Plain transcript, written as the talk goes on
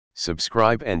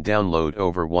Subscribe and download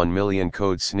over 1 million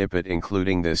code snippet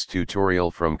including this tutorial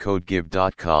from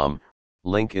codegive.com,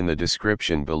 link in the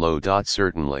description below.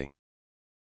 Certainly.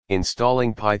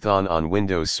 Installing Python on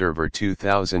Windows Server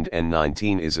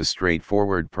 2019 is a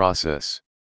straightforward process.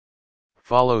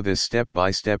 Follow this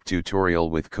step-by-step tutorial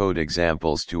with code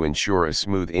examples to ensure a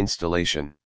smooth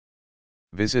installation.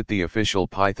 Visit the official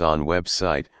Python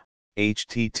website,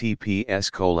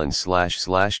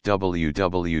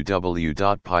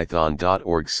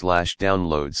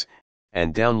 https://www.python.org/downloads,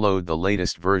 and download the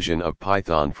latest version of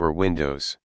Python for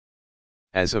Windows.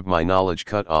 As of my knowledge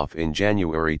cutoff in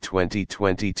January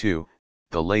 2022,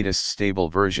 the latest stable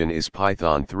version is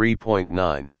Python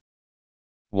 3.9.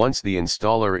 Once the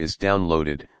installer is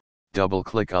downloaded,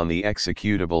 double-click on the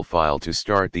executable file to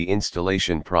start the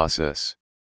installation process.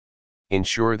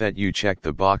 Ensure that you check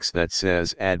the box that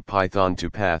says Add Python to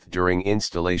Path during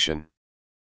installation.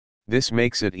 This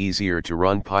makes it easier to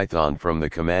run Python from the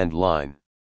command line.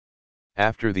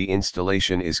 After the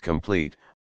installation is complete,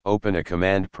 open a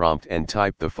command prompt and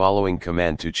type the following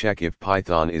command to check if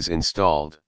Python is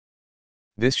installed.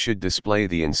 This should display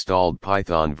the installed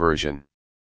Python version.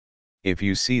 If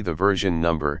you see the version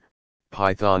number,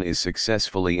 Python is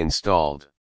successfully installed.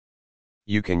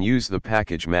 You can use the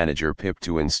package manager pip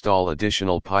to install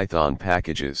additional Python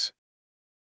packages.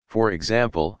 For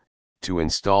example, to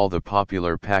install the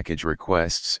popular package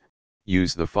requests,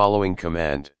 use the following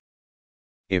command.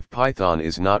 If Python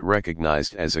is not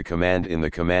recognized as a command in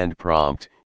the command prompt,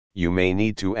 you may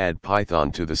need to add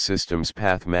Python to the system's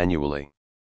path manually.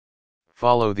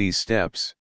 Follow these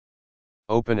steps.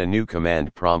 Open a new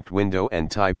command prompt window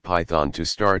and type Python to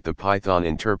start the Python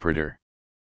interpreter.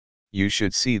 You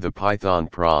should see the Python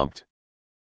prompt.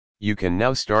 You can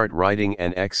now start writing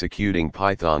and executing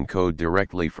Python code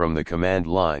directly from the command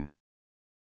line.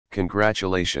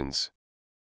 Congratulations!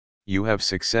 You have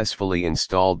successfully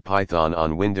installed Python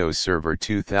on Windows Server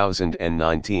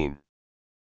 2019.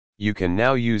 You can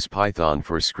now use Python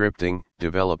for scripting,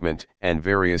 development, and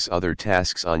various other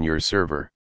tasks on your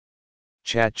server.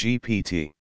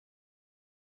 ChatGPT